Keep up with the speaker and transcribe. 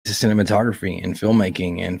to cinematography and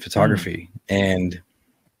filmmaking and photography. And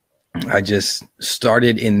I just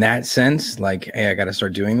started in that sense, like, hey, I got to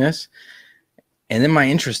start doing this. And then my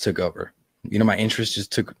interest took over. You know, my interest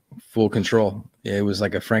just took full control. It was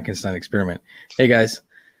like a Frankenstein experiment. Hey guys.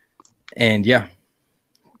 And yeah,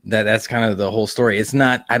 that's kind of the whole story. It's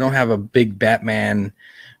not, I don't have a big Batman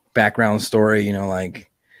background story. You know, like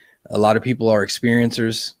a lot of people are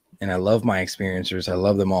experiencers, and I love my experiencers. I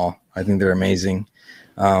love them all. I think they're amazing.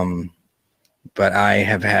 But I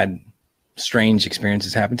have had strange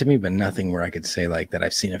experiences happen to me, but nothing where I could say like that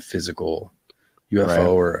I've seen a physical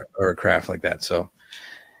UFO or a craft like that. So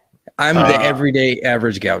I'm the everyday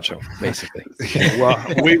average gaucho, basically. Well,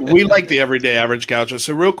 we like the everyday average gaucho.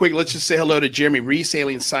 So real quick, let's just say hello to Jeremy Reese,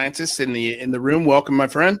 alien scientist in the room. Welcome, my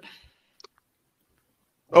friend.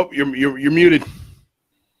 Oh, you're muted.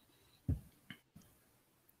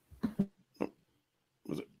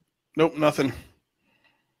 Was it? Nope, nothing.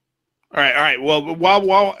 All right. Well,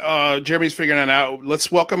 while Jeremy's figuring it out,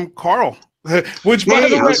 let's welcome Carl. Which, by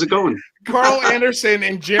the way, how's it going? Carl Anderson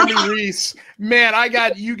and Jeremy Reese. Man, I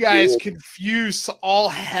got you guys confused all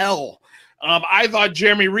hell. I thought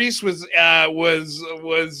Jeremy Reese was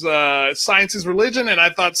Science is Religion, and I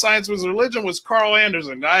thought Science was Religion was Carl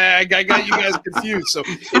Anderson. I got you guys confused. So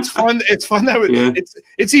it's fun. It's fun that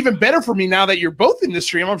it's even better for me now that you're both in the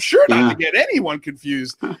stream. I'm sure not to get anyone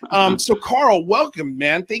confused. So Carl, welcome,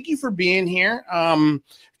 man. Thank you for being here.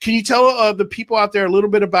 Can you tell the people out there a little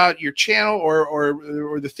bit about your channel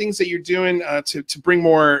or the things that you're doing to bring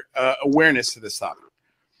more awareness to this topic?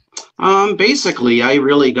 Basically, I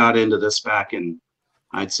really got into this back in,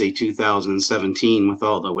 I'd say, 2017 with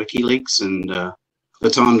all the WikiLeaks and the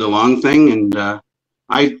Tom DeLonge thing. And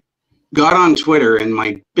I got on Twitter, and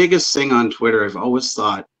my biggest thing on Twitter, I've always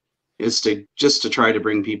thought, is to try to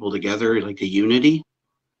bring people together, like a unity.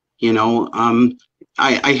 You know,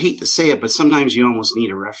 I hate to say it, but sometimes you almost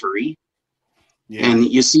need a referee. Yeah. And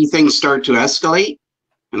you see things start to escalate,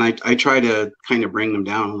 and I try to kind of bring them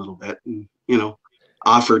down a little bit, and, you know,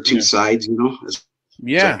 offer two sides, you know.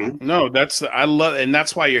 No, I love, and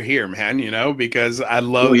that's why you're here, man, you know, because I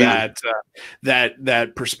love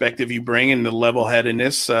that perspective you bring and the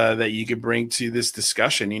level-headedness that you could bring to this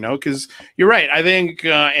discussion, you know, because you're right. I think,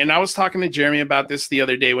 and I was talking to Jeremy about this the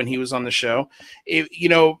other day when he was on the show. You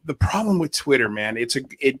know, the problem with Twitter, man,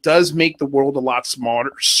 it does make the world a lot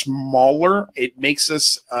smaller. It makes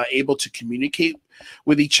us able to communicate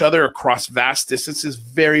with each other across vast distances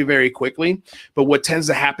very, very quickly. But what tends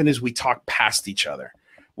to happen is we talk past each other.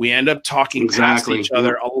 We end up talking past each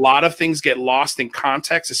other. A lot of things get lost in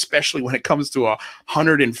context, especially when it comes to a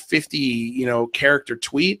 150, you know, character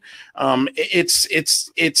tweet. I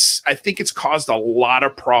think it's caused a lot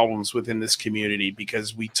of problems within this community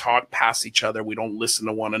because we talk past each other. We don't listen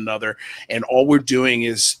to one another. And all we're doing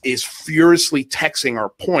is furiously texting our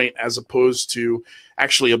point as opposed to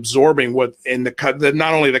actually absorbing what in the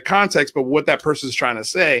not only the context, but what that person is trying to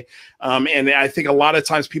say. And I think a lot of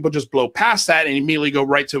times people just blow past that and immediately go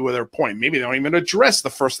right to their point. Maybe they don't even address the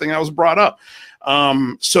first thing that was brought up.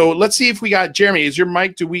 So let's see if we got Jeremy. Is your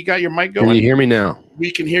mic? Do we got your mic going? Can you hear me now? We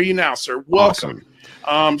can hear you now, sir. Welcome.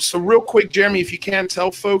 Awesome. So real quick, Jeremy, if you can tell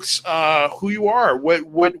folks who you are,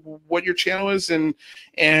 what your channel is, and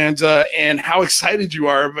how excited you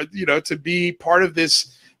are, but you know, to be part of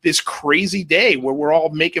this crazy day where we're all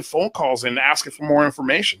making phone calls and asking for more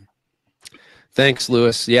information. Thanks,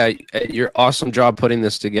 Lewis. Yeah, your awesome job putting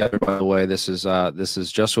this together. By the way, this is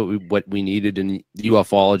just what we needed in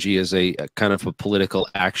ufology is a kind of a political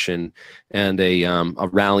action and a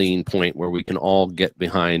rallying point where we can all get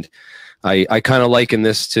behind. I kind of liken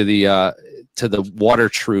this to the water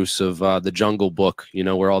truce of the Jungle Book, you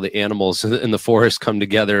know, where all the animals in the forest come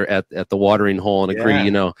together at the watering hole and agree,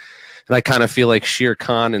 you know. And I kind of feel like Shere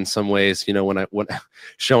Khan in some ways, you know, when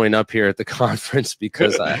showing up here at the conference,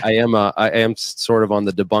 because I am sort of on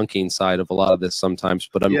the debunking side of a lot of this sometimes,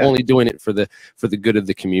 but I'm only doing it for the good of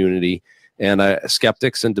the community. And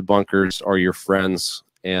skeptics and debunkers are your friends,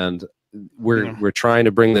 and we're trying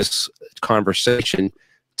to bring this conversation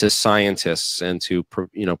to scientists and to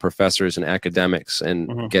professors and academics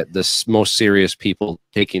and get this most serious people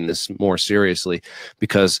taking this more seriously,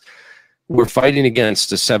 because we're fighting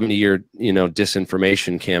against a 70-year,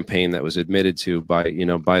 disinformation campaign that was admitted to by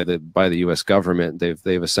the U.S. government.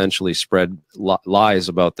 They've essentially spread lies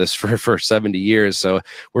about this for 70 years. So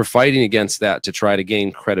we're fighting against that to try to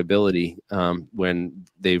gain credibility when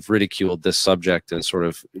they've ridiculed this subject and sort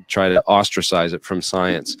of try to ostracize it from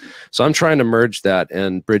science. So I'm trying to merge that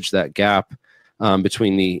and bridge that gap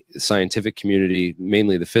between the scientific community,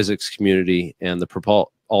 mainly the physics community, and the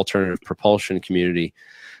alternative propulsion community,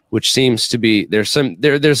 which seems to be there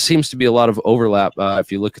seems to be a lot of overlap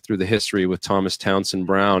if you look through the history with Thomas Townsend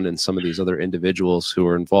Brown and some of these other individuals who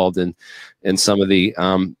are involved in some of the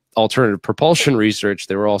alternative propulsion research.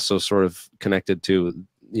 They were also sort of connected to,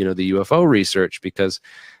 you know, the UFO research, because,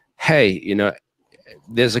 hey, you know,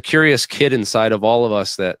 there's a curious kid inside of all of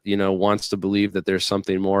us that, you know, wants to believe that there's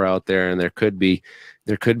something more out there, and there could be,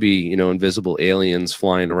 you know, invisible aliens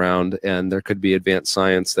flying around, and there could be advanced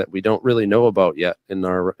science that we don't really know about yet in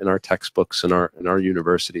our textbooks and our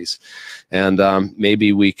universities. And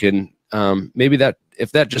maybe we can, maybe that,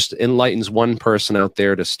 if that just enlightens one person out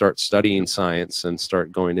there to start studying science and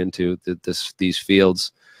start going into these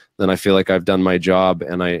fields, then I feel like I've done my job.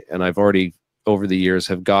 And I've already over the years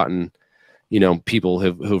have gotten, you know, people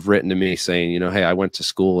who've written to me saying, you know, hey, I went to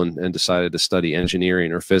school and decided to study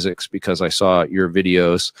engineering or physics because I saw your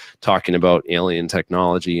videos talking about alien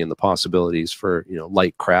technology and the possibilities for, you know,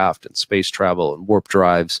 light craft and space travel and warp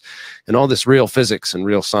drives and all this real physics and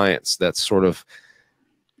real science that's sort of,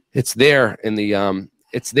 it's there in the,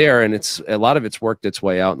 it's there, and it's a lot of it's worked its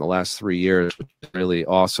way out in the last 3 years, which is really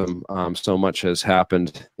awesome. So much has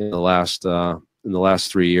happened in the last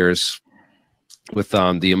 3 years with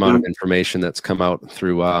the amount of information that's come out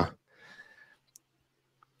through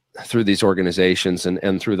these organizations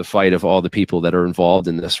and through the fight of all the people that are involved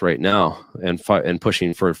in this right now, and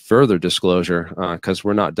pushing for further disclosure, because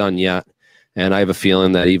we're not done yet. And I have a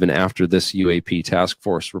feeling that even after this UAP task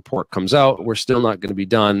force report comes out, we're still not going to be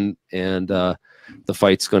done, and the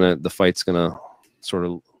fight's gonna sort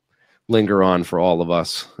of linger on for all of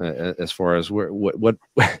us, as far as we're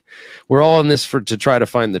all in this to try to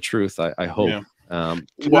find the truth. I hope. Yeah.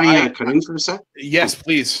 Can I cut in for a sec? Yes,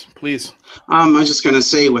 please. I was just going to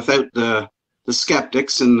say, without the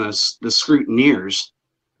skeptics and the scrutineers,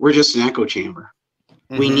 we're just an echo chamber.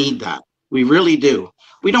 Mm-hmm. We need that. We really do.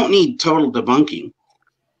 We don't need total debunking.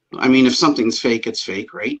 I mean, if something's fake, it's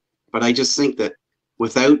fake, right? But I just think that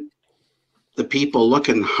without the people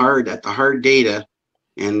looking hard at the hard data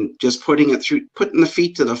and just putting the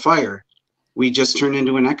feet to the fire, we just turn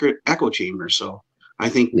into an echo chamber. So I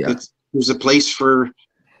think there's a place for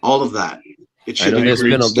all of that. It should.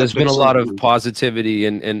 There's been a lot of positivity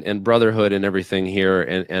and brotherhood and everything here,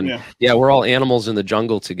 and we're all animals in the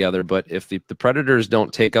jungle together. But if the predators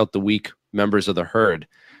don't take out the weak members of the herd,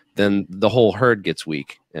 then the whole herd gets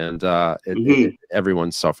weak, and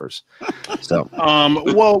everyone suffers. So,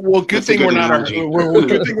 well, good thing we're not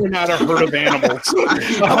a herd of animals.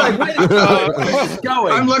 I'm like,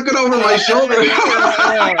 going. I'm looking over my shoulder.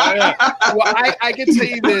 Well, I can tell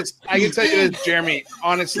you this. Jeremy.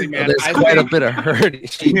 Honestly, man, there's quite a bit of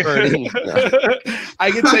sheep herding.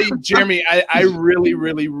 I can tell you, Jeremy. I really,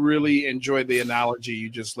 really, really enjoyed the analogy you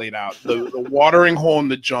just laid out. The watering hole in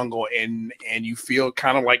the jungle, and you feel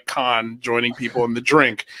kind of like Khan joining people in the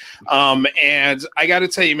drink. And I got to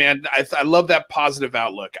tell you, man, I love that positive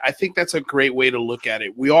outlook. I think that's a great way to look at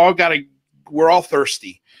it. We're all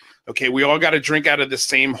thirsty. Okay. We all got to drink out of the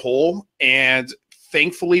same hole. And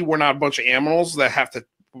thankfully, we're not a bunch of animals that have to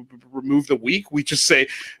remove the weak. We just say,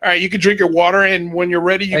 all right, you can drink your water, and when you're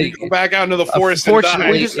ready, you can go back out into the forest and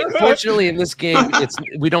die. Fortunately, in this game,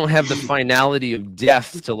 we don't have the finality of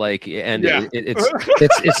death to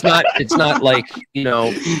it's not like, you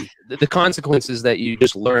know, the consequences that you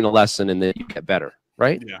just learn a lesson and then you get better,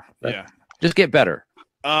 right? Yeah. Just get better.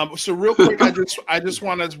 So real quick, I just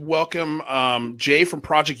want to welcome Jay from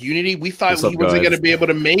Project Unity. We thought he wasn't going to be able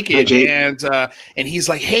to make it, and he's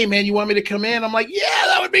like, "Hey man, you want me to come in?" I'm like, "Yeah,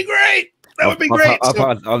 that would be great. That would be great."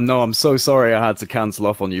 I'm so sorry I had to cancel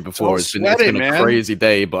off on you before. It's been a crazy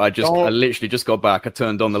day, but I literally just got back. I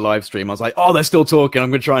turned on the live stream. I was like, oh, they're still talking. I'm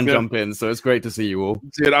going to try and jump in. So it's great to see you all.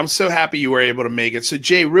 Dude, I'm so happy you were able to make it. So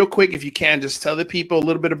Jay, real quick, if you can, just tell the people a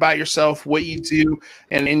little bit about yourself, what you do,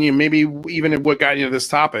 and you maybe even what got you to this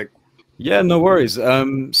topic. Yeah, no worries.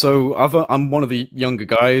 So I'm one of the younger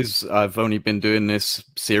guys. I've only been doing this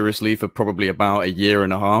seriously for probably about 1.5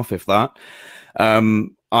 years, if that.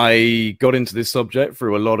 I got into this subject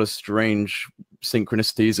through a lot of strange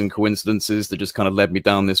synchronicities and coincidences that just kind of led me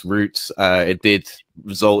down this route. It did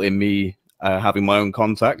result in me having my own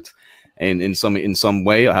contact in some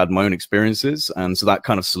way. I had my own experiences, and so that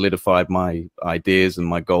kind of solidified my ideas and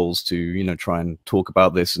my goals to, you know, try and talk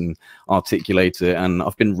about this and articulate it. And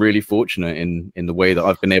I've been really fortunate in the way that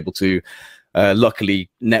I've been able to luckily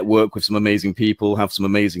network with some amazing people, have some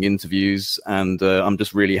amazing interviews, and I'm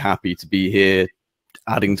just really happy to be here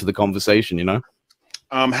adding to the conversation, you know.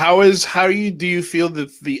 How do you feel that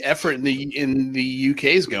the effort in the UK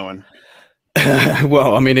is going?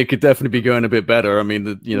 Well, I mean, it could definitely be going a bit better. I mean,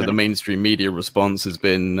 the mainstream media response has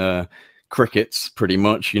been crickets pretty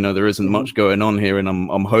much. There isn't much going on here, and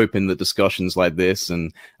I'm hoping that discussions like this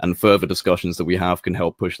and further discussions that we have can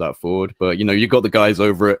help push that forward. But you've got the guys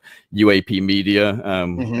over at UAP Media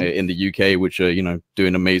in the UK, which are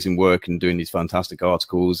doing amazing work and doing these fantastic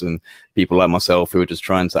articles, and people like myself who are just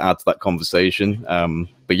trying to add to that conversation.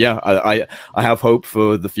 But yeah, I have hope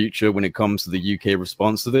for the future when it comes to the UK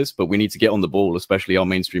response to this, but we need to get on the ball, especially our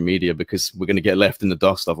mainstream media, because we're going to get left in the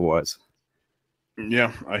dust otherwise.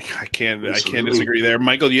 Yeah, I can't disagree there.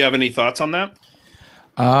 Michael, do you have any thoughts on that?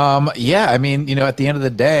 Yeah, I mean, at the end of the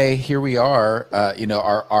day, here we are,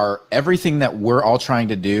 our everything that we're all trying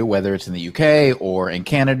to do, whether it's in the UK or in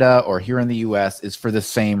Canada or here in the US, is for the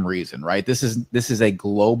same reason, right? This is a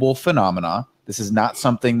global phenomena. This is not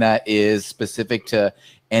something that is specific to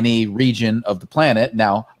any region of the planet.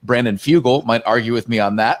 Now, Brandon Fugel might argue with me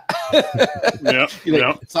on that. Yeah,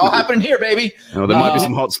 it's all happening here, baby. There might be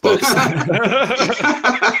some hot spots.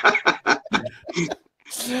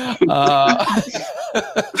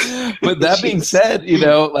 But that being said,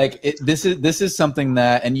 this is something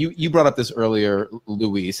that, and you brought up this earlier,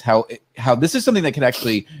 Luis, how this is something that can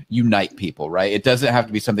actually unite people, right? It doesn't have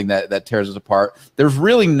to be something that tears us apart. There's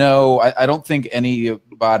really I don't think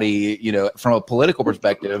anybody, from a political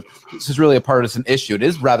perspective, this is really a partisan issue. It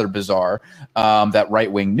is rather bizarre that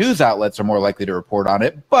right-wing news outlets are more likely to report on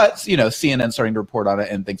it, but CNN's starting to report on it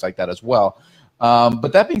and things like that as well.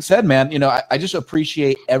 But that being said, man, I just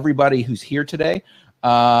appreciate everybody who's here today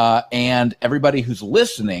and everybody who's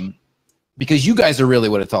listening, because you guys are really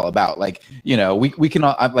what it's all about. Like, we can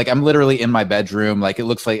all, I'm literally in my bedroom. Like, it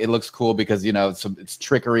looks cool because, it's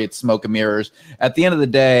trickery, it's smoke and mirrors. At the end of the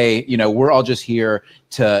day, we're all just here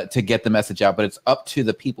to get the message out, but it's up to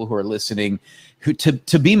the people who are listening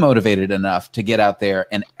to be motivated enough to get out there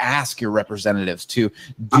and ask your representatives to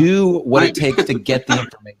do what it takes to get the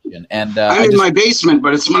information. And I'm in my basement,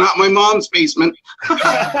 but it's not my mom's basement.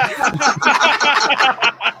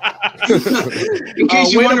 In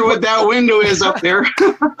case you wonder what that window is up there.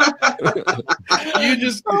 You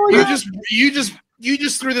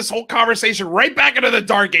just threw this whole conversation right back into the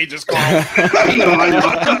dark ages, Carl. I know.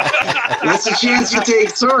 That's a chance you take.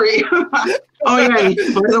 Sorry. Oh yeah,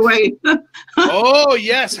 by the way. Oh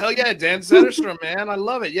yes, hell yeah, Dan Zetterstrom, man, I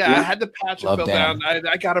love it. Yeah, I had to patch it down.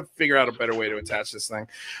 I got to figure out a better way to attach this thing.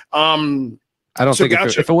 I don't think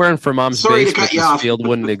if it weren't for Mom's basement, this field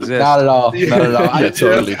wouldn't exist. Not at all. Not at all. I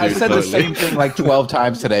said the same thing like 12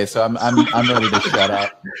 times today, so I'm ready to shut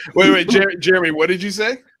up. Wait, Jeremy, what did you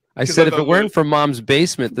say? I said if it weren't for Mom's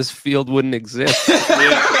basement, this field wouldn't exist.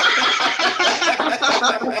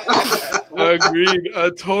 Agreed.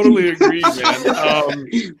 Totally agreed,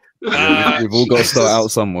 man. We've all got to start out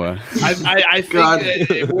somewhere. I think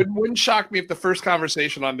it wouldn't shock me if the first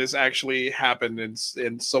conversation on this actually happened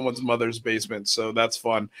in someone's mother's basement. So that's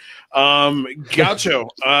fun. Gaucho,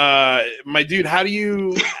 my dude, how do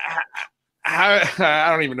you? I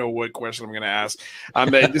don't even know what question I'm going to ask.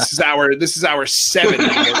 This is our 7th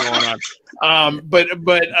going on.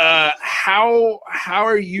 But how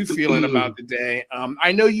are you feeling about the day?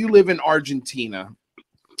 I know you live in Argentina.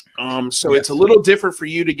 So it's a little different for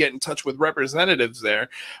you to get in touch with representatives there.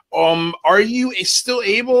 Are you still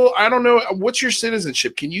able? I don't know. What's your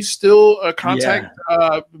citizenship? Can you still contact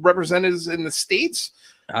representatives in the States?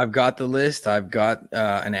 I've got the list. I've got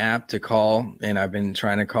an app to call, and I've been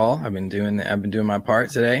trying to call. I've been doing my part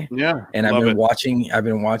today. Yeah, and I've been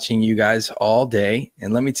watching you guys all day.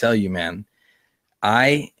 And let me tell you, man,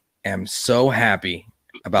 I am so happy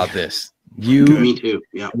about this. Me too.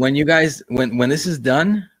 Yeah. When you guys, when this is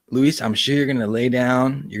done, Luis, I'm sure you're gonna lay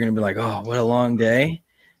down. You're gonna be like, "Oh, what a long day,"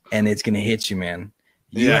 and it's gonna hit you, man.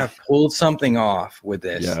 You have pulled something off with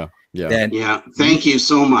this. Yeah. Thank you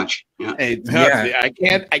so much. Yeah. Hey,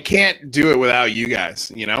 I can't do it without you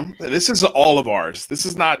guys. This is all of ours. This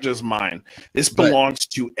is not just mine. This belongs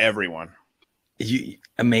to everyone.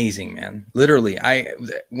 Amazing, man. Literally,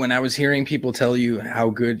 when I was hearing people tell you how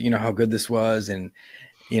good this was, and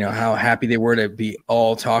how happy they were to be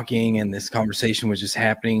all talking, and this conversation was just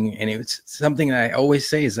happening, and it's something that I always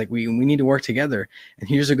say is like we need to work together. And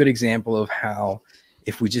here's a good example of how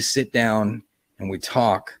if we just sit down and we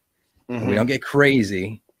talk. Mm-hmm. We don't get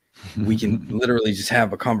crazy. We can literally just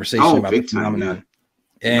have a conversation about the phenomenon.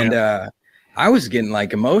 And I was getting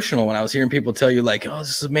like emotional when I was hearing people tell you like, "Oh,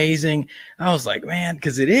 this is amazing." I was like, man,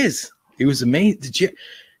 because it was amazing.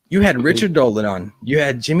 You had Richard Dolan on, you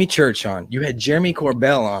had Jimmy Church on, you had Jeremy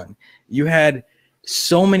Corbell on, you had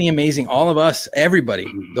so many amazing, all of us,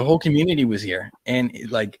 everybody, the whole community was here. And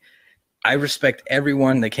I respect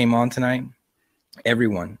everyone that came on tonight,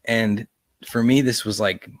 everyone. And for me, this was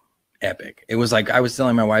like epic. It was like I was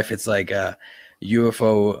telling my wife, it's like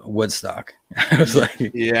UFO Woodstock. I was like,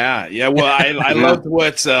 yeah. Well, I loved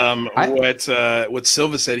what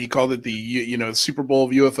Silva said. He called it the Super Bowl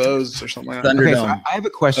of UFOs or something like that. Okay, so I have a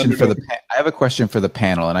question for the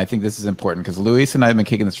panel, and I think this is important because Luis and I have been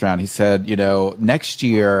kicking this around. He said, next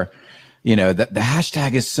year, the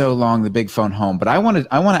hashtag is so long, the big phone home. But I want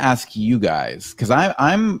to ask you guys, because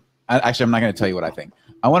I'm not going to tell you what I think.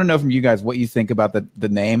 I want to know from you guys what you think about the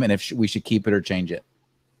name and if we should keep it or change it.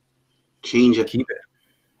 Change it. Keep it.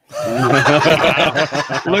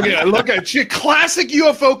 Look at you, classic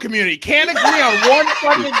UFO community. Can't agree on one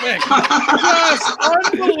fucking thing. Just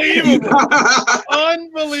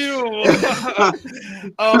unbelievable.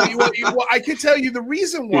 I can tell you the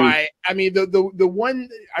reason why. I mean, the one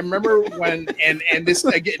I remember when, and this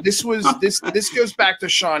again, this goes back to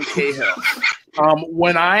Sean Cahill.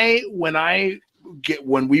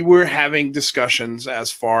 When we were having discussions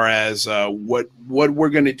as far as what we're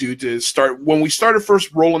going to do to start, when we started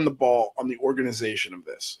first rolling the ball on the organization of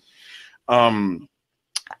this,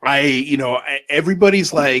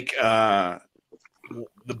 everybody's like,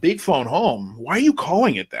 the big phone home, why are you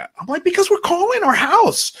calling it that? I'm like, because we're calling our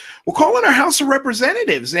house of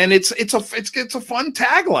representatives, and it's a fun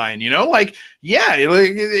tagline,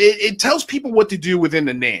 it tells people what to do within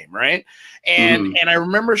the name, right? And I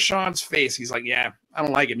remember Sean's face. He's like, yeah, I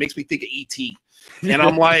don't like it. It makes me think of E.T. And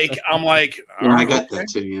I'm like, I got that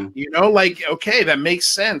too, yeah. Okay, that makes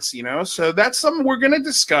sense, So that's something we're going to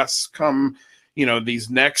discuss come, these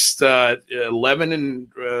next 11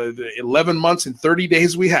 months and 30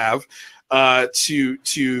 days we have to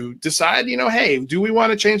decide, hey, do we want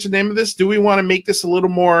to change the name of this? Do we want to make this a little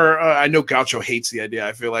more? I know Gaucho hates the idea.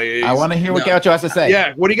 I feel like I want to hear what Gaucho has to say.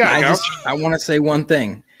 Yeah, what do you got? I want to say one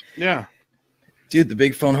thing. Yeah. Dude, the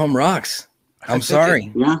big phone home rocks. I'm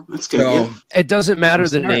sorry. Yeah, that's good. So, it doesn't matter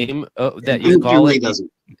the name that you call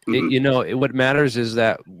it. What matters is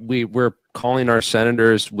that we're calling our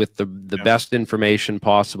senators with the best information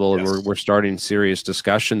possible, and we're starting serious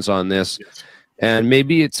discussions on this. Yes. And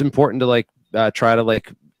maybe it's important to try to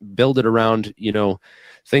build it around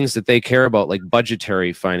things that they care about, like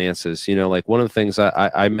budgetary finances. One of the things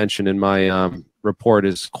I mentioned in my report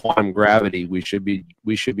is quantum gravity. We should be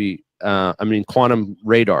quantum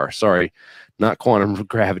radar. Sorry, not quantum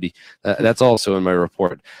gravity. That's also in my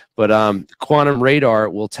report. But quantum radar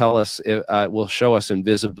will tell us, will show us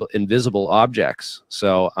invisible objects.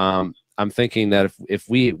 So I'm thinking that if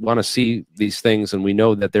we want to see these things and we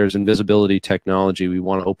know that there's invisibility technology, we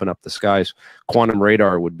want to open up the skies, quantum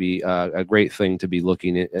radar would be a great thing to be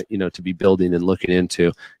looking at, to be building and looking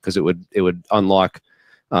into, because it would unlock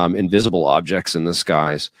invisible objects in the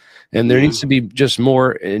skies. And there needs to be just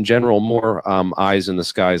more, in general, more eyes in the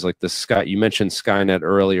skies, like the sky. You mentioned Skynet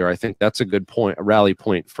earlier. I think that's a good point, a rally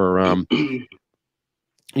point for,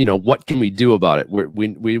 what can we do about it?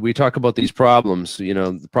 We talk about these problems.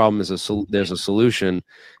 The problem is there's a solution,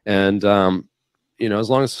 and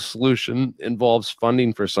as long as the solution involves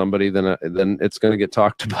funding for somebody, then it's going to get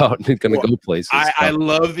talked about and it's going to go places. I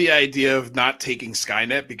love the idea of not taking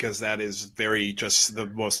Skynet, because that is just the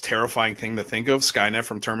most terrifying thing to think of, Skynet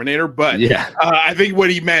from Terminator. But yeah, I think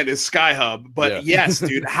what he meant is Skyhub. But yes,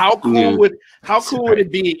 dude, how cool would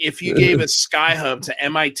it be if you gave a Skyhub to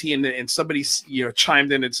MIT and somebody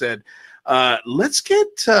chimed in and said, let's get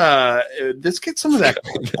some of that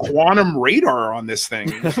quantum radar on this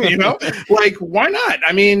thing, why not?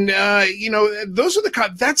 I mean, those are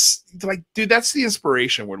that's the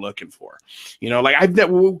inspiration we're looking for,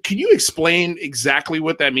 can you explain exactly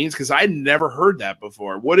what that means? Because I never heard that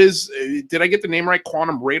before. Did I get the name right?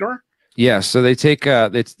 Quantum radar? Yeah, so they take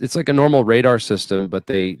it's like a normal radar system, but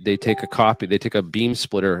they take a copy, they take a beam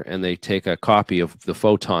splitter and they take a copy of the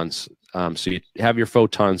photons. So you have your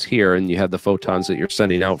photons here, and you have the photons that you're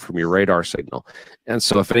sending out from your radar signal. And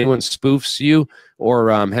so if anyone spoofs you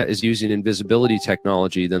or is using invisibility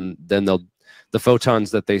technology, then the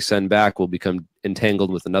photons that they send back will become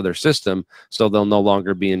entangled with another system, so they'll no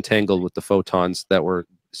longer be entangled with the photons that were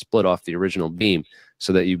split off the original beam,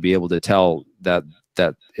 so that you'd be able to tell that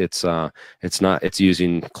it's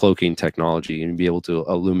using cloaking technology and be able to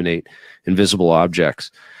illuminate invisible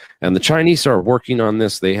objects. And the Chinese are working on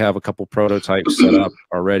this. They have a couple prototypes set up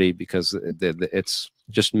already, because it's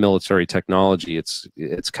just military technology.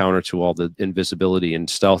 It's counter to all the invisibility and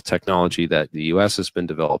stealth technology that the U.S. has been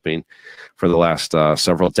developing for the last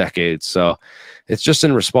several decades. So it's just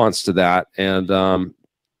in response to that. And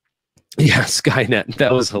yeah, Skynet.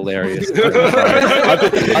 That was hilarious.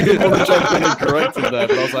 I didn't want to jump in and correct him there,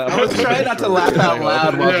 but I was trying not to laugh out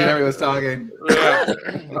loud while Jerry was talking.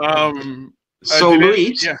 So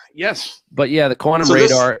Luis, yeah, yes. But yeah, the quantum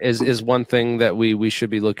radar is one thing that we should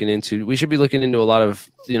be looking into. We should be looking into a lot of,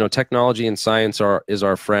 technology and science is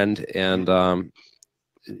our friend, and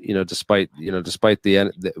despite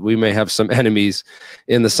we may have some enemies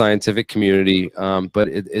in the scientific community, but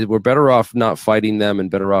we're better off not fighting them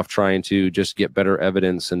and better off trying to just get better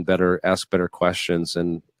evidence and ask better questions.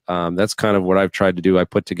 And that's kind of what I've tried to do. I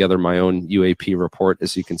put together my own UAP report.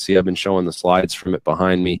 As you can see, I've been showing the slides from it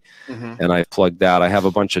behind me, and I plugged that. I have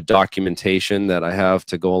a bunch of documentation that I have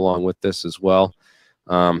to go along with this as well,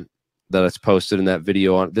 that it's posted in that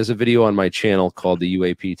video. There's a video on my channel called the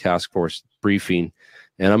UAP Task Force Briefing,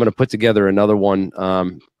 and I'm going to put together another one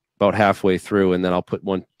about halfway through, and then I'll put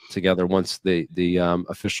one together once the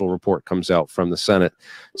official report comes out from the Senate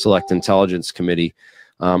Select Intelligence Committee,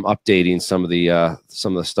 updating some of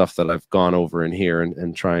the stuff that I've gone over in here,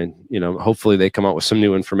 and trying, hopefully they come out with some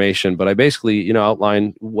new information. But I basically,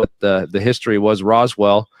 outlined what the history was.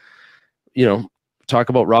 Roswell, talk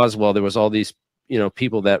about Roswell. There was all these,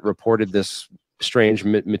 people that reported this strange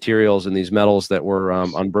materials and these metals that were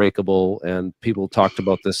unbreakable, and people talked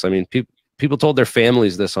about this. I mean, people told their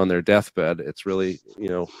families this on their deathbed. It's really,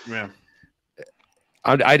 yeah.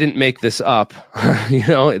 I didn't make this up.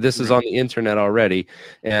 This is on the internet already,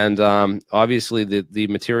 and obviously the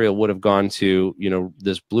material would have gone to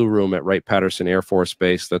this blue room at Wright-Patterson Air Force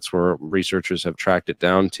Base. That's where researchers have tracked it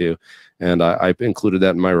down to, and I included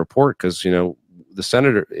that in my report because the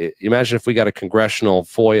senator. Imagine if we got a congressional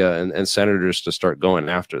FOIA and senators to start going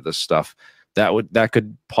after this stuff. That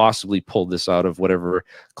could possibly pull this out of whatever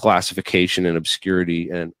classification and obscurity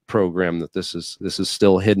and program that this is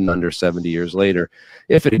still hidden under 70 years later,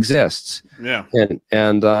 if it exists. Yeah.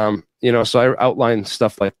 And so I outlined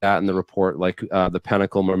stuff like that in the report, like the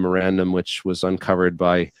Pinnacle Memorandum, which was uncovered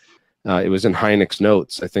by it was in Hynek's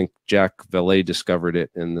notes. I think Jack Valet discovered it,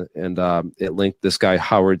 and it linked this guy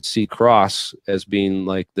Howard C. Cross as being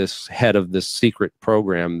like this head of this secret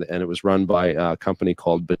program, and it was run by a company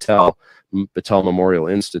called Battelle Memorial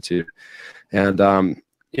Institute. And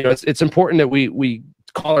it's important that we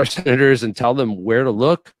call our senators and tell them where to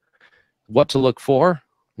look, what to look for,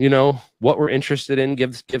 what we're interested in,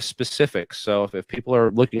 give specifics. So if people are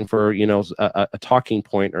looking for a talking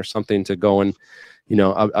point or something to go and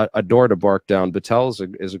a door to bark down,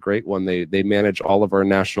 Battelle is a great one. They manage all of our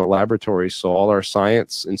national laboratories, so all our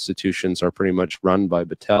science institutions are pretty much run by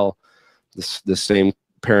Battelle, the same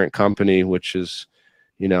parent company, which is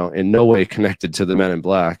in no way connected to the Men in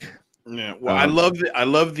Black. Yeah, well, I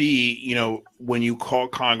love the when you call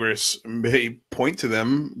Congress, point to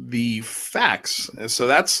them the facts. And so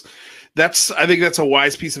that's I think that's a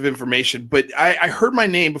wise piece of information. But I heard my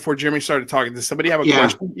name before Jeremy started talking. Does somebody have a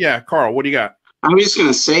question? Yeah, Carl, what do you got? I was just going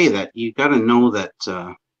to say that you got to know that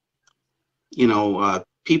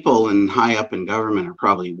people in high up in government are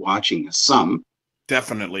probably watching this. Some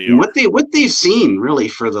definitely. What they've seen really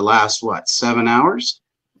for the last 7 hours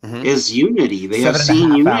is unity. They have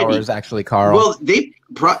seen unity. 7.5 hours, actually, Carl. Well, they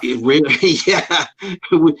probably yeah, and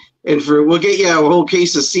we'll get you a whole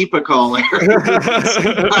case of Cepacol there.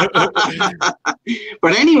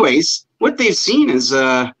 But anyways, what they've seen is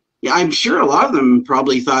I'm sure a lot of them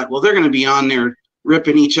probably thought, well, they're going to be on there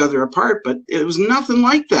ripping each other apart, but it was nothing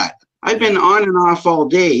like that. I've been on and off all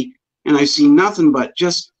day, and I've seen nothing but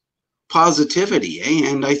just positivity.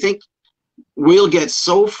 And I think we'll get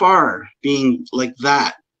so far being like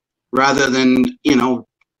that rather than,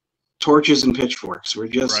 torches and pitchforks. We're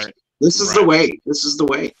just, this is the way. This is the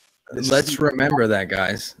way. Let's remember that,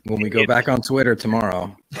 guys, when we go back on Twitter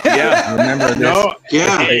tomorrow. Yeah. Remember this. No,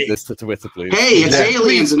 yeah. Take this to Twitter, please. Hey, it's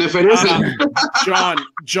aliens, and if it isn't.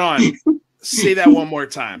 John, say that one more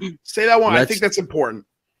time. Say that one. I think that's important.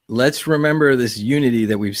 Let's remember this unity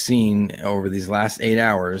that we've seen over these last 8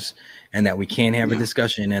 hours, and that we can have a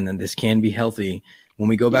discussion, and then this can be healthy when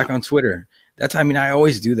we go back on Twitter. I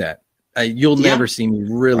always do that. You'll never see me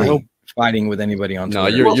really fighting with anybody on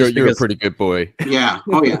Twitter. No, you're a pretty good boy. Yeah.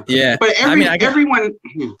 Oh yeah. Yeah. But everyone.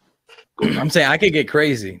 I'm saying I could get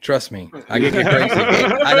crazy. Trust me, I could get crazy.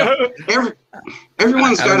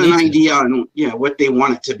 Everyone's got an idea on what they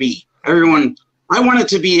want it to be. I want it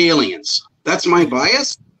to be aliens. That's my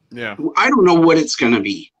bias. Yeah. I don't know what it's going to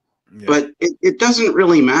be, but it doesn't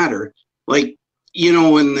really matter. Like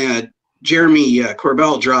when Jeremy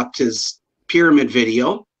Corbell dropped his pyramid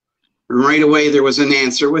video. Right away, there was an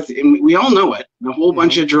answer and we all know it, a whole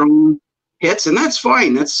bunch of drone hits, and that's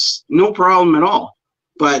fine. That's no problem at all.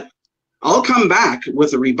 But I'll come back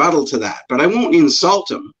with a rebuttal to that, but I won't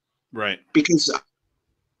insult him. Right. Because.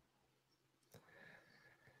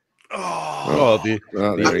 Well,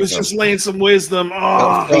 I was just laying some wisdom.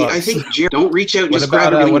 Oh, I think Jerry, don't reach out. What Just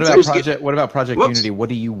grab about everything. what about Project Whoops. Unity? What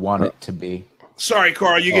do you want it to be? sorry,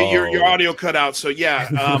 Carl, you get your audio cut out. So yeah,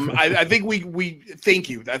 I think we thank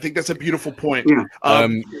you. I think that's a beautiful point. Yeah.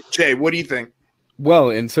 Jay, what do you think? Well,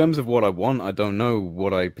 in terms of what I want, I don't know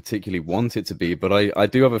what I particularly want it to be, but I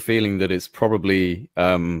do have a feeling that it's probably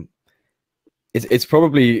it's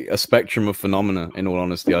probably a spectrum of phenomena. In all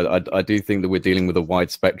honesty, I do think that we're dealing with a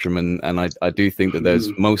wide spectrum, and I do think that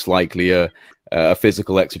there's most likely a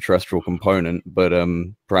physical extraterrestrial component, but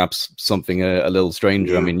perhaps something a little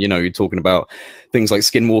stranger. I mean, you know, you're talking about things like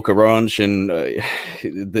Skinwalker Ranch and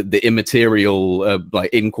the immaterial,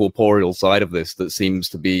 like incorporeal side of this that seems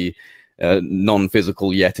to be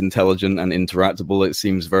non-physical yet intelligent and interactable. It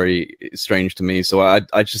seems very strange to me. So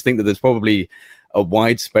I just think that there's probably a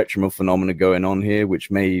wide spectrum of phenomena going on here,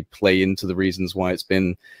 which may play into the reasons why it's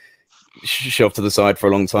been shoved to the side for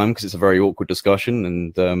a long time, because it's a very awkward discussion.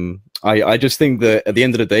 And I just think that at the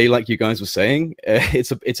end of the day, like you guys were saying,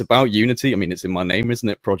 it's about unity. I mean, it's in my name, isn't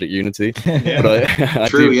it? Project Unity. Yeah.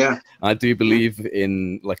 But I do believe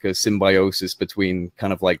in like a symbiosis between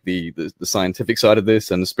kind of like the scientific side of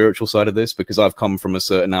this and the spiritual side of this, because I've come from a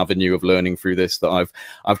certain avenue of learning through this that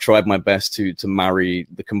I've tried my best to marry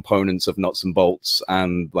the components of nuts and bolts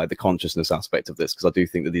and like the consciousness aspect of this, because I do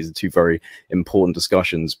think that these are two very important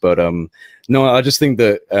discussions. But no, I just think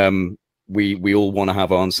that we all want to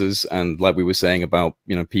have answers, and like we were saying about,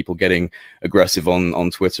 you know, people getting aggressive on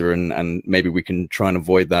Twitter, and maybe we can try and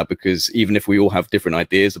avoid that, because even if we all have different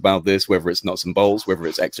ideas about this, whether it's nuts and bolts, whether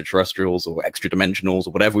it's extraterrestrials or extra dimensionals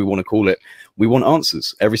or whatever we want to call it, we want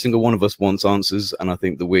answers. Every single one of us wants answers, and I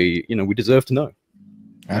think that we deserve to know.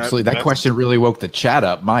 Absolutely. That question really woke the chat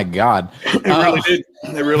up. My God. It really did.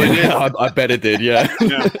 It really did. I bet it did. Yeah.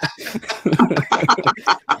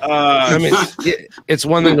 I mean, it's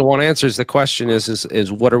one thing to want answers. The question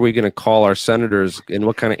is what are we going to call our senators, and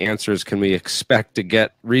what kind of answers can we expect to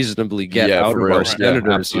reasonably get out of our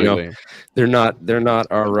senators? You know, they're not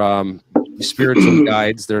our spiritual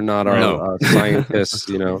guides. They're not our scientists.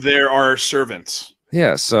 You know, they're our servants.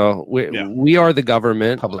 Yeah, so we are the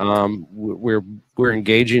government. We're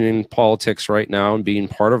engaging in politics right now and being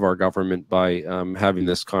part of our government by having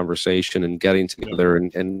this conversation and getting together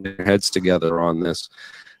and heads together on this.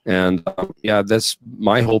 And yeah, that's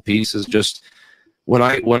my whole piece. Is just when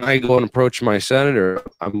I go and approach my senator,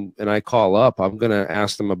 and I call up, I'm going to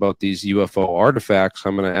ask them about these UFO artifacts.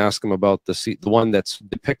 I'm going to ask them about the one that's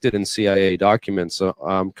depicted in CIA documents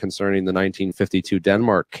concerning the 1952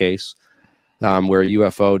 Denmark case. Where a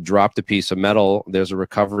UFO dropped a piece of metal. There's a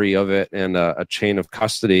recovery of it and a chain of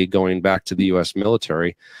custody going back to the U.S.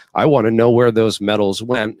 military. I want to know where those metals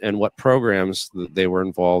went and what programs they were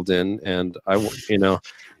involved in, and I want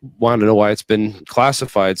to know why it's been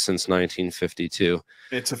classified since 1952.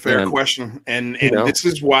 It's a fair question, and this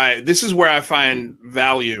is where I find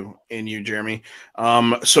value in you, Jeremy.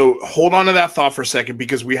 So hold on to that thought for a second,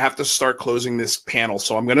 because we have to start closing this panel.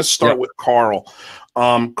 So I'm going to start with Carl.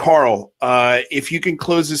 Carl, if you can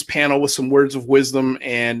close this panel with some words of wisdom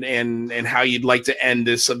and how you'd like to end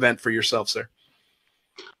this event for yourself, sir.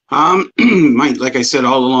 Like I said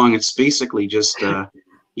all along, it's basically just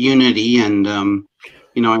unity, and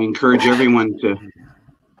I encourage everyone to.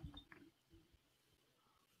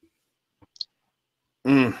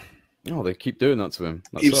 Oh, they keep doing that to him.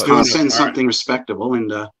 Send something respectable,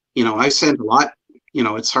 and I send a lot.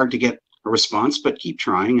 It's hard to get a response, but keep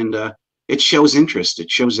trying, and it shows interest. It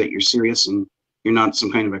shows that you're serious and you're not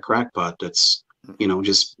some kind of a crackpot that's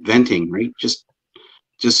just venting, right? Just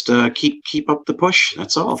keep up the push.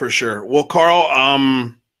 That's all. For sure. Well, Carl,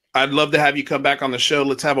 I'd love to have you come back on the show.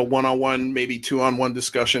 Let's have a one-on-one, maybe two-on-one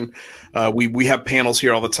discussion. We have panels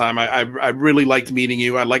here all the time. I really liked meeting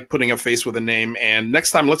you. I like putting a face with a name. And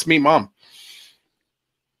next time, let's meet Mom.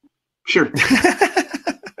 Sure.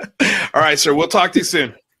 All right, sir. We'll talk to you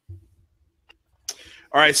soon.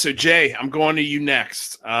 All right, so Jay, I'm going to you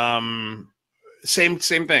next. Same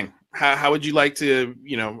thing. How would you like to,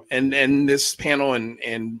 end this panel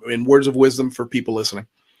and words of wisdom for people listening?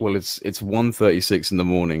 Well, it's 1:36 in the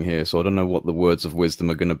morning here, so I don't know what the words of wisdom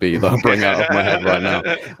are going to be that I bring out of my head right now.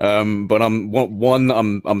 But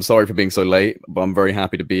I'm sorry for being so late, but I'm very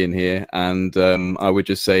happy to be in here. And I would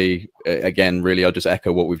just say again, really, I'll just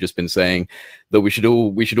echo what we've just been saying, that we should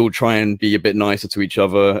all try and be a bit nicer to each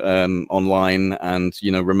other online, and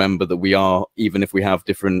remember that we are, even if we have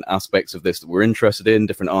different aspects of this that we're interested in,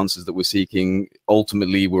 different answers that we're seeking,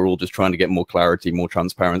 ultimately we're all just trying to get more clarity, more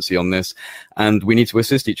transparency on this, and we need to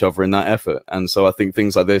assist each other in that effort. And so I think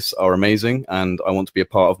things like this are amazing, and I want to be a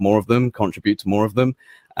part of more of them, contribute to more of them.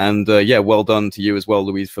 And yeah, well done to you as well,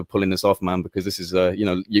 Louise, for pulling this off, man, because this is, you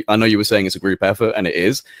know, I know you were saying it's a group effort, and it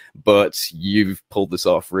is, but you've pulled this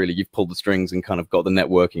off, really. You've pulled the strings and kind of got the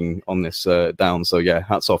networking on this down. So yeah,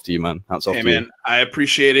 hats off to you, man. Hats off to you. I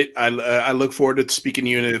appreciate it. I look forward to speaking to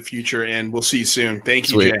you in the future, and we'll see you soon. Thank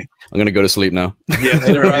you, Sweet. Jay. I'm going to go to sleep now. Yeah,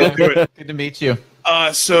 let's do it. Good to meet you.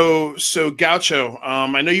 So Gaucho,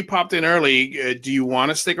 I know you popped in early. Do you want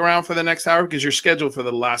to stick around for the next hour? Because you're scheduled for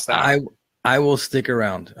the last hour. I will stick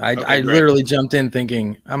around. I literally jumped in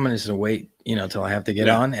thinking I'm going to wait, you know, till I have to get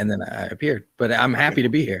on, and then I appeared. But I'm happy to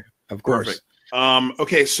be here, of course. Perfect.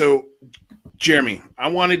 Okay, so Jeremy, I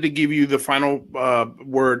wanted to give you the final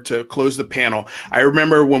word to close the panel. I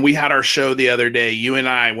remember when we had our show the other day, you and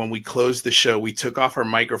I, when we closed the show, we took off our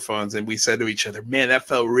microphones and we said to each other, "Man, that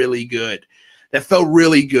felt really good." That felt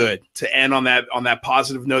really good to end on that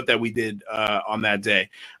positive note that we did on that day.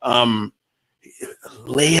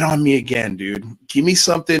 Lay it on me again, dude. Give me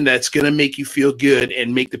something that's going to make you feel good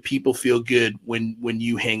and make the people feel good when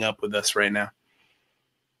you hang up with us right now.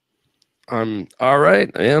 All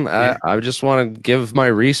right, man. I just want to give my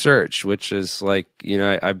research, which is like, you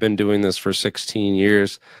know, I've been doing this for 16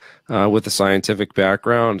 years with a scientific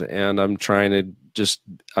background, and I'm trying to just,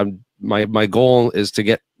 my goal is to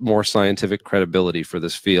get more scientific credibility for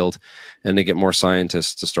this field and to get more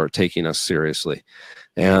scientists to start taking us seriously.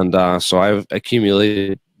 And so I've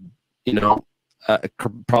accumulated, you know,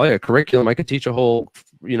 probably a curriculum. I could teach a whole,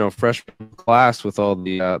 you know, freshman class with all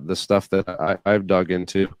the stuff that I've dug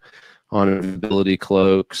into on invisibility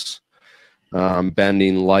cloaks,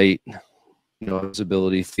 bending light, you know,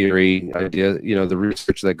 visibility theory idea, you know, the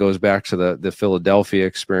research that goes back to the Philadelphia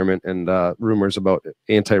experiment and rumors about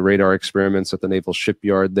anti-radar experiments at the naval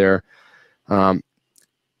shipyard there.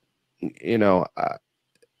 You know,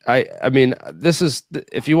 I mean, this is,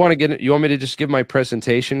 if you want to get it, you want me to just give my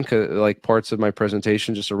presentation, like parts of my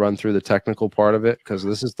presentation, just to run through the technical part of it, because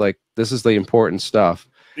this is the important stuff.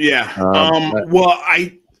 Yeah. Well,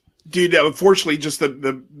 dude, unfortunately, just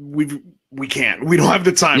we can't. We don't have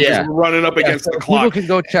the time. Yeah, we're running up against the clock. People can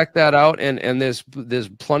go check that out, and there's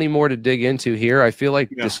plenty more to dig into here. I feel like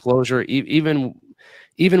disclosure,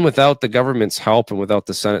 even without the government's help and without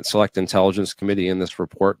the Senate Select Intelligence Committee in this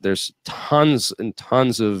report, there's tons and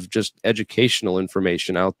tons of just educational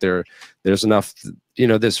information out there. There's enough, you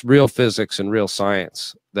know, this real physics and real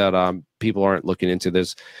science that people aren't looking into.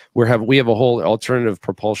 We have a whole alternative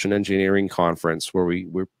propulsion engineering conference where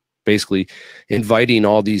we're basically inviting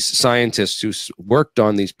all these scientists who worked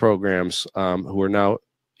on these programs, who are now,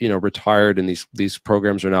 you know, retired, and these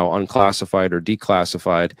programs are now unclassified or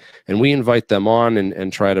declassified, and we invite them on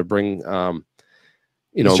and try to bring,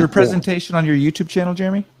 you know. Is your presentation on your YouTube channel,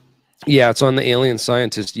 Jeremy? Yeah, it's on the Alien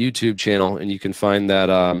Scientist YouTube channel, and you can find that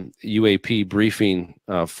UAP briefing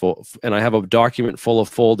and I have a document full of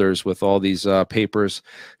folders with all these papers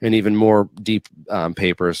and even more deep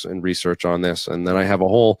papers and research on this. And then I have a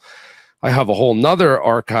whole nother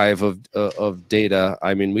archive of data.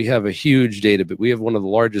 I mean, we have a huge data, but we have one of the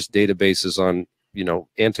largest databases on, you know,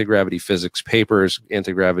 anti-gravity physics papers,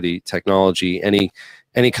 anti-gravity technology, any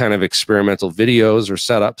kind of experimental videos or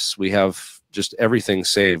setups. We have just everything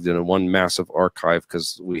saved in one massive archive,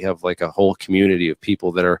 because we have like a whole community of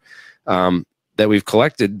people that are that we've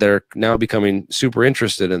collected that are now becoming super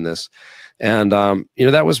interested in this. And you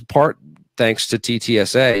know, that was part thanks to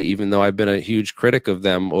TTSA, even though I've been a huge critic of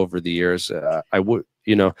them over the years. I would,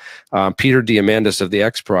 you know, Peter Diamandis of the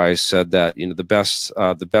X Prize said that, you know, the best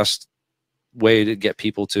way to get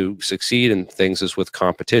people to succeed in things is with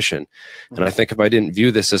competition. And I think if I didn't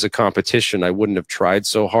view this as a competition, I wouldn't have tried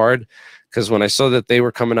so hard. Because when I saw that they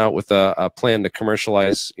were coming out with a plan to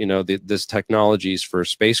commercialize, you know, this technologies for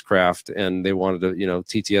spacecraft, and they wanted to, you know,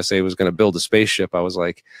 TTSA was going to build a spaceship, I was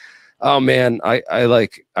like, oh man, I'm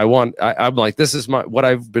like, this is what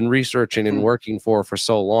I've been researching and working for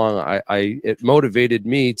so long. It motivated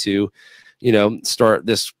me to, you know, start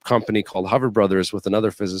this company called Hover Brothers with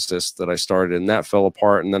another physicist that I started, and that fell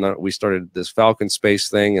apart. And then we started this Falcon Space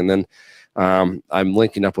thing, and then I'm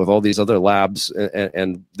linking up with all these other labs,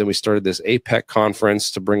 and then we started this APEC conference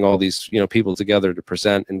to bring all these, you know, people together to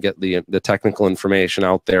present and get the technical information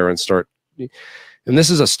out there and start. And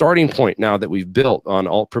this is a starting point now that we've built on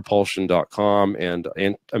altpropulsion.com and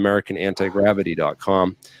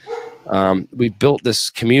americanantigravity.com. We built this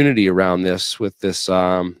community around this with this,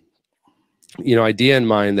 you know, idea in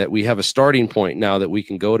mind that we have a starting point now that we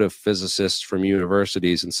can go to physicists from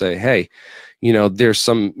universities and say, hey, you know, there's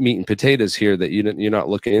some meat and potatoes here that you're not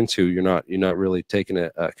looking into. You're not really taking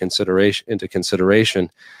into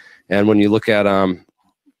consideration. And when you look at,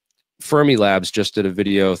 Fermi Labs just did a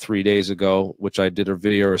video 3 days ago, which I did a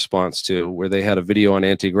video response to, where they had a video on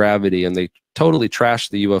anti-gravity, and they totally trashed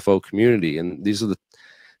the UFO community. And these are the,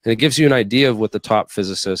 and it gives you an idea of what the top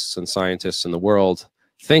physicists and scientists in the world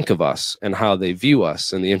think of us and how they view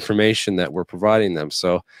us and the information that we're providing them.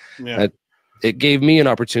 So it gave me an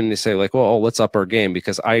opportunity to say, like, well, let's up our game,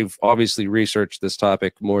 because I've obviously researched this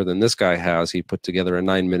topic more than this guy has. He put together a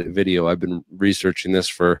 9-minute video. I've been researching this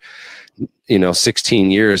for,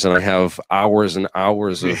 16 years, and I have hours and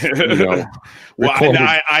hours of, well,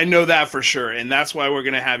 I know that for sure. And that's why we're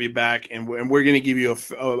going to have you back, and we're going to give you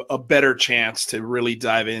a better chance to really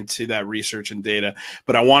dive into that research and data.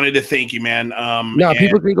 But I wanted to thank you, man. No,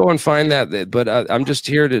 people can go and find that, but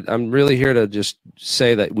I'm really here to just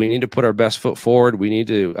say that we need to put our best foot forward. We need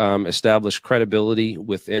to establish credibility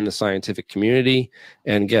within the scientific community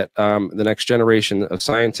and get the next generation of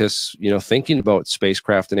scientists, thinking about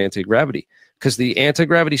spacecraft and anti-gravity. Because the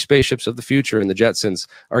anti-gravity spaceships of the future and the Jetsons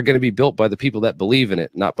are going to be built by the people that believe in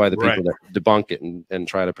it, not by the people that debunk it and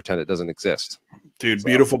try to pretend it doesn't exist. Dude,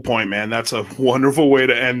 beautiful point, man. That's a wonderful way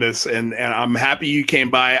to end this. And I'm happy you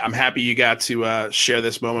came by. I'm happy you got to share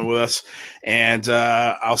this moment with us. And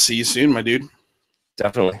I'll see you soon, my dude.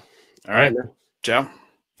 Definitely. All right. Ciao.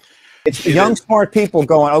 It's young, smart people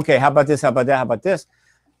going, okay, how about this? How about that? How about this?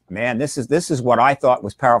 Man, this is what I thought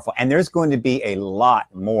was powerful. And there's going to be a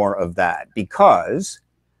lot more of that, because,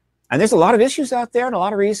 and there's a lot of issues out there and a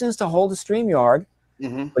lot of reasons to hold a StreamYard.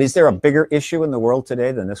 But is there a bigger issue in the world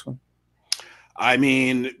today than this one? I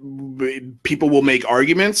mean, people will make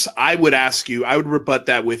arguments. I would rebut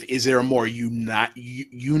that with, is there a more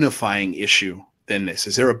unifying issue than this?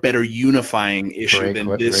 Is there a better unifying issue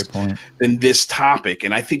than this topic?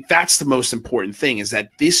 And I think that's the most important thing, is that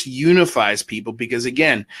this unifies people, because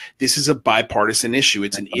again, this is a bipartisan issue.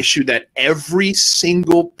 It's an issue that every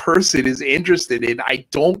single person is interested in. I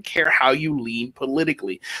don't care how you lean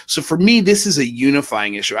politically. So for me, this is a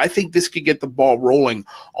unifying issue. I think this could get the ball rolling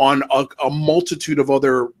on a multitude of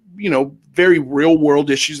other, very real world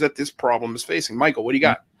issues that this problem is facing. Michael, what do you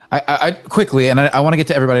got? I quickly, and I want to get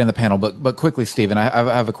to everybody on the panel, but quickly, Stephen, I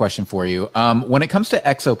have a question for you. When it comes to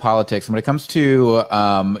exopolitics, when it comes to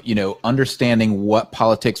understanding what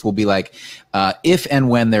politics will be like, if and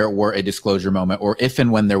when there were a disclosure moment, or if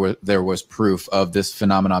and when there was proof of this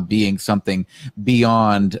phenomenon being something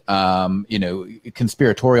beyond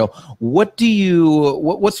conspiratorial, what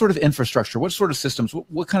sort of infrastructure, what sort of systems,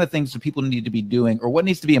 what kind of things do people need to be doing, or what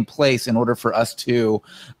needs to be in place in order for us to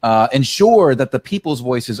ensure that the people's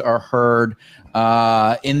voices are heard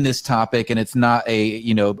in this topic, and it's not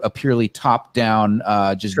a purely top down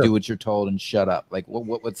just do what you're told and shut up? Like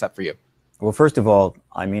what's that for you? Well, first of all,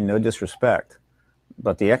 I mean no disrespect,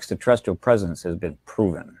 but the extraterrestrial presence has been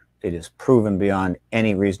proven. It is proven beyond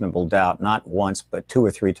any reasonable doubt, not once but 2 or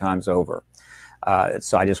 3 times over.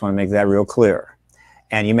 So I just want to make that real clear.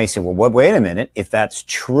 And you may say, well, wait a minute, if that's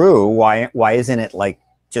true, why isn't it like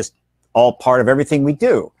just all part of everything we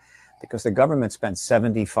do? Because the government spent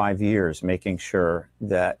 75 years making sure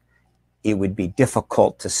that it would be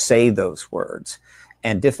difficult to say those words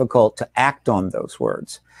and difficult to act on those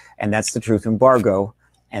words. And that's the truth embargo.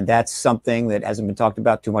 And that's something that hasn't been talked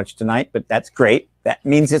about too much tonight, but that's great. That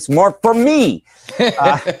means it's more for me.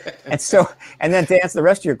 And then to answer the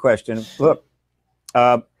rest of your question, look,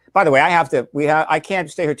 by the way, I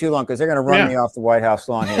can't stay here too long because they're going to run me off the White House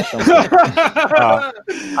lawn here.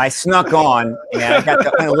 I snuck on, and I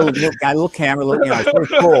got a little camera, it's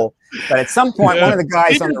pretty cool. But at some point, one of the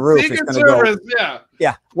guys on the roof is going to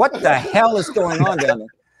go, what the hell is going on down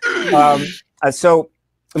there? So,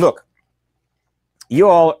 look, you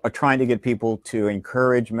all are trying to get people to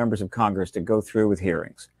encourage members of Congress to go through with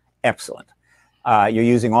hearings. Excellent. You're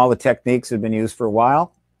using all the techniques that have been used for a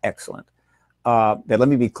while. Excellent. But let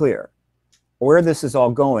me be clear. Where this is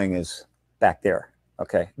all going is back there.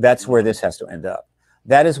 Okay, that's where this has to end up.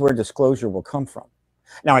 That is where disclosure will come from.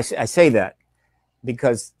 Now, I say that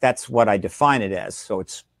because that's what I define it as. So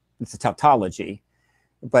it's a tautology.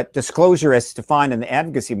 But disclosure, as defined in the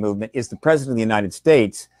advocacy movement, is the President of the United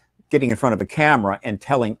States getting in front of a camera and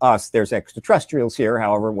telling us there's extraterrestrials here,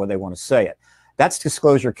 however they want to say it. That's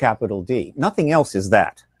disclosure, capital D. Nothing else is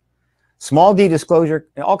that. Small d disclosure,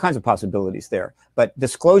 all kinds of possibilities there. But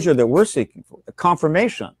disclosure that we're seeking for, the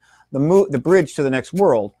confirmation, the bridge to the next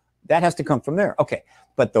world, that has to come from there. Okay,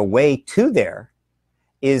 but the way to there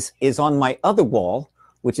is on my other wall,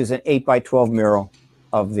 which is an 8x12 mural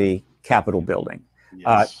of the Capitol building.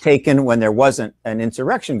 Yes. Taken when there wasn't an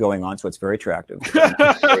insurrection going on, so it's very attractive.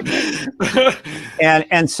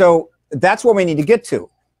 and so that's what we need to get to.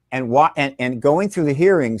 And going through the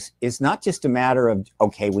hearings is not just a matter of,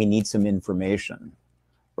 okay, we need some information,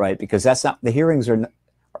 right? Because that's not, the hearings are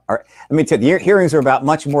let me tell you, the hearings are about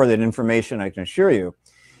much more than information, I can assure you.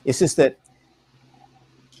 It's just that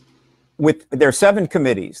there are 7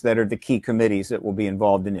 committees that are the key committees that will be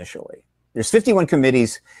involved initially. There's 51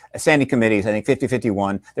 committees, standing committees, I think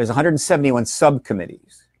 51. There's 171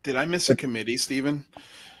 subcommittees. Did I miss a committee, Stephen?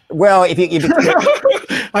 Well, if you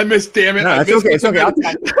I missed, damn it. No, it's okay. It's okay.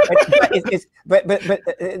 But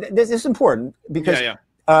this is important because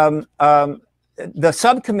the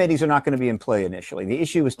subcommittees are not going to be in play initially. The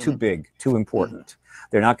issue is too big, too important.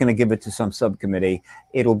 They're not going to give it to some subcommittee.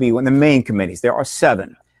 It'll be one of the main committees. There are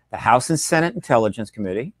 7. The House and Senate Intelligence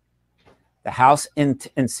Committee, the House and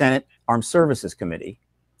Senate Armed Services Committee,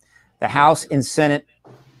 the House and Senate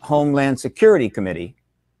Homeland Security Committee,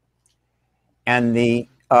 and the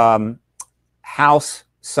House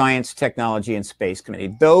Science, Technology, and Space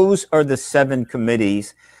Committee. Those are the 7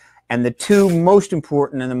 committees. And the 2 most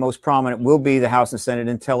important and the most prominent will be the House and Senate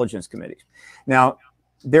Intelligence Committees. Now,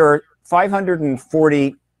 there are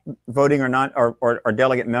 540 voting or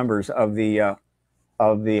delegate members of the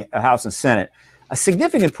House and Senate. A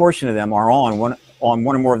significant portion of them are on one or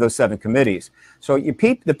more of those 7 committees. So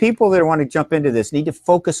the people that want to jump into this need to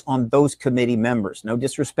focus on those committee members. No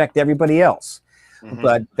disrespect to everybody else.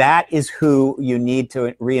 But that is who you need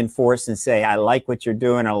to reinforce and say, I like what you're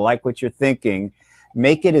doing. I like what you're thinking.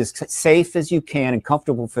 Make it as safe as you can and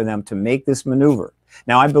comfortable for them to make this maneuver.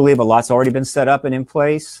 Now, I believe a lot's already been set up and in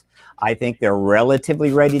place. I think they're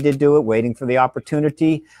relatively ready to do it, waiting for the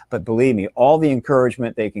opportunity. But believe me, all the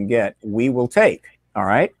encouragement they can get, we will take. All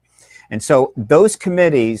right. And so those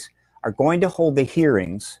committees are going to hold the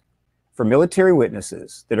hearings for military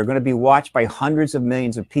witnesses that are going to be watched by hundreds of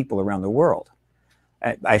millions of people around the world.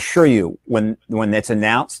 I assure you, when it's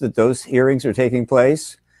announced that those hearings are taking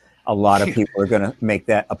place, a lot of people are going to make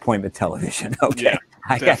that appointment television. Okay. Yeah,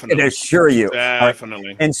 I can assure you. Definitely.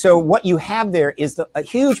 Right? And so what you have there is a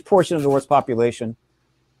huge portion of the world's population,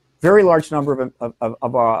 very large number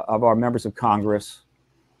of our members of Congress,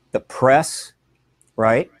 the press,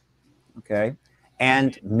 right? Okay.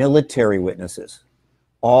 And military witnesses,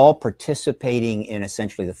 all participating in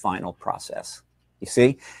essentially the final process. You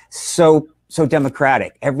see? So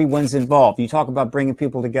democratic. Everyone's involved. You talk about bringing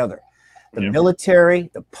people together. The military,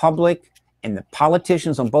 the public, and the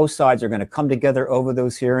politicians on both sides are going to come together over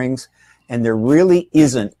those hearings, and there really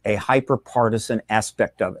isn't a hyper-partisan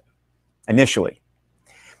aspect of it initially.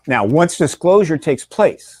 Now, once disclosure takes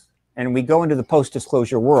place, and we go into the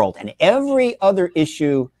post-disclosure world, and every other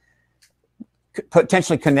issue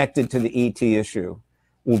potentially connected to the ET issue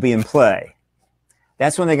will be in play.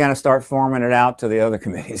 That's when they're going to start forming it out to the other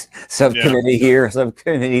committees. Subcommittee here,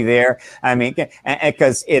 subcommittee there. I mean,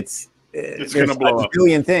 because it's going to blow up. A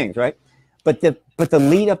billion things, right? But the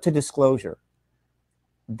lead up to disclosure,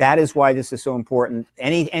 that is why this is so important.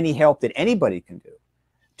 Any help that anybody can do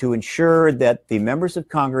to ensure that the members of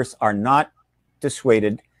Congress are not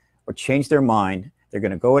dissuaded or change their mind. They're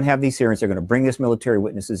going to go and have these hearings. They're going to bring these military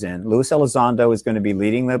witnesses in. Luis Elizondo is going to be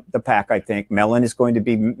leading the pack, I think. Mellon is going to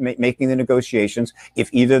be making the negotiations. If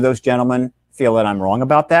either of those gentlemen feel that I'm wrong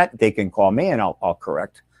about that, they can call me and I'll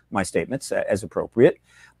correct my statements as appropriate.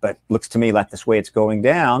 But looks to me like this way it's going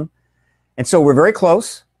down. And so we're very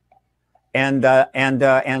close. And I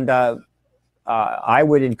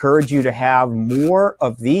would encourage you to have more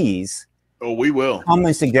of these. Oh, we will.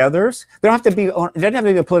 Coming together. They don't have to be. It doesn't have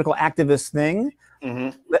to be a political activist thing.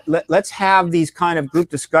 Let's have these kind of group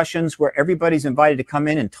discussions where everybody's invited to come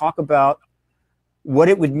in and talk about what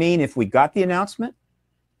it would mean if we got the announcement,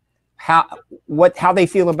 how they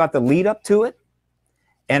feel about the lead up to it,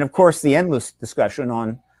 and of course the endless discussion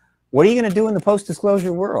on what are you going to do in the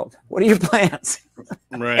post-disclosure world? What are your plans?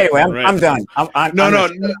 Right. Anyway, I'm done.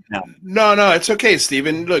 No, it's okay,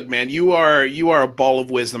 Stephen. Look, man, you are a ball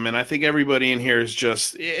of wisdom, and I think everybody in here is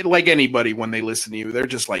just like anybody when they listen to you. They're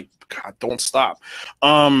just like, God, don't stop.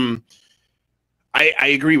 I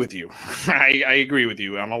agree with you. I agree with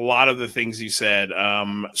you on a lot of the things you said.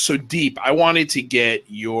 So deep. I wanted to get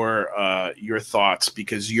your thoughts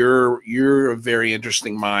because you're a very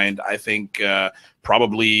interesting mind. I think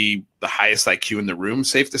probably the highest IQ in the room,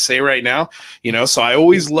 safe to say right now. You know, so I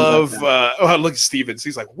always love. Oh, look at Stevens.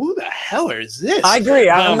 He's like, "Who the hell is this?" I agree.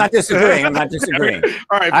 I'm not disagreeing. I'm not disagreeing.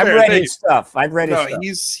 All right, I've read his stuff. I've read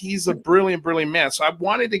his stuff. He's a brilliant man. So I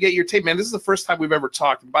wanted to get your take, man. This is the first time we've ever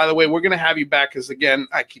talked. And by the way, we're gonna have you back because again,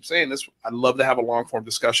 I keep saying this. I'd love to have a long form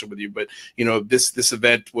discussion with you, but you know, this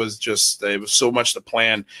event was just it was so much to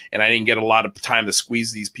plan, and I didn't get a lot of time to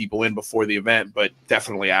squeeze these people in before the event. But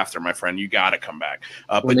definitely after, my friend, you got to come back.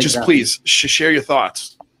 But just please share your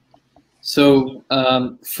thoughts. So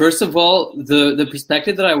first of all, the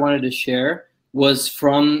perspective that I wanted to share was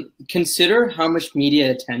from consider how much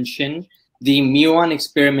media attention the muon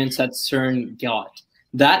experiments at CERN got.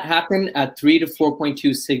 That happened at 3 to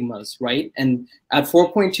 4.2 sigmas, right? And at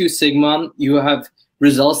 4.2 sigma, you have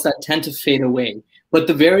results that tend to fade away. But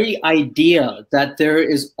the very idea that there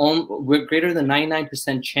is greater than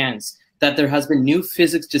 99% chance that there has been new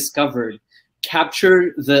physics discovered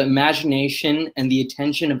capture the imagination and the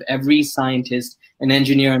attention of every scientist and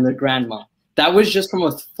engineer and their grandma. That was just from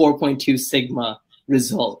a 4.2 sigma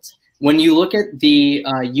result. When you look at the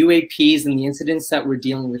UAPs and the incidents that we're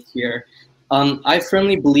dealing with here, I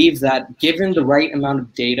firmly believe that given the right amount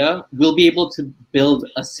of data, we'll be able to build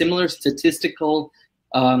a similar statistical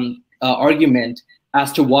argument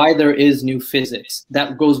as to why there is new physics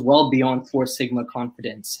that goes well beyond 4 sigma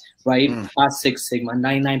confidence, right? Past 6 sigma,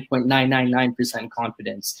 99.999%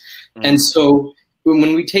 confidence. And so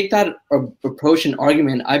when we take that approach and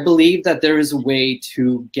argument, I believe that there is a way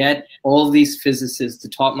to get all of these physicists, the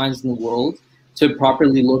top minds in the world, to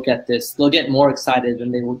properly look at this. They'll get more excited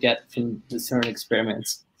than they will get from the CERN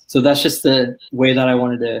experiments. So that's just the way that I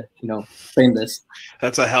wanted to, frame this.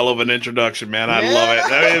 That's a hell of an introduction, man. I love it.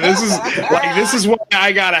 I mean, this is why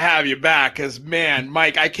I gotta have you back, because man,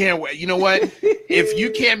 Mike, I can't wait. You know what? If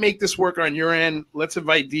you can't make this work on your end, let's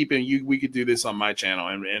invite Deep, and we could do this on my channel,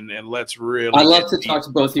 and let's really. I love to talk to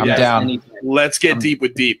both of you guys. Down. Let's get deep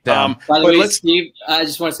with Deep. By the way, Steve, I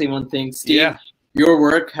just want to say one thing, Steve. Your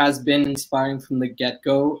work has been inspiring from the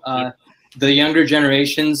get-go. The younger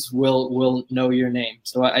generations will know your name.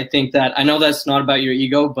 So I think that, I know that's not about your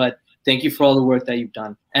ego, but thank you for all the work that you've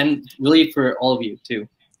done. And really for all of you too.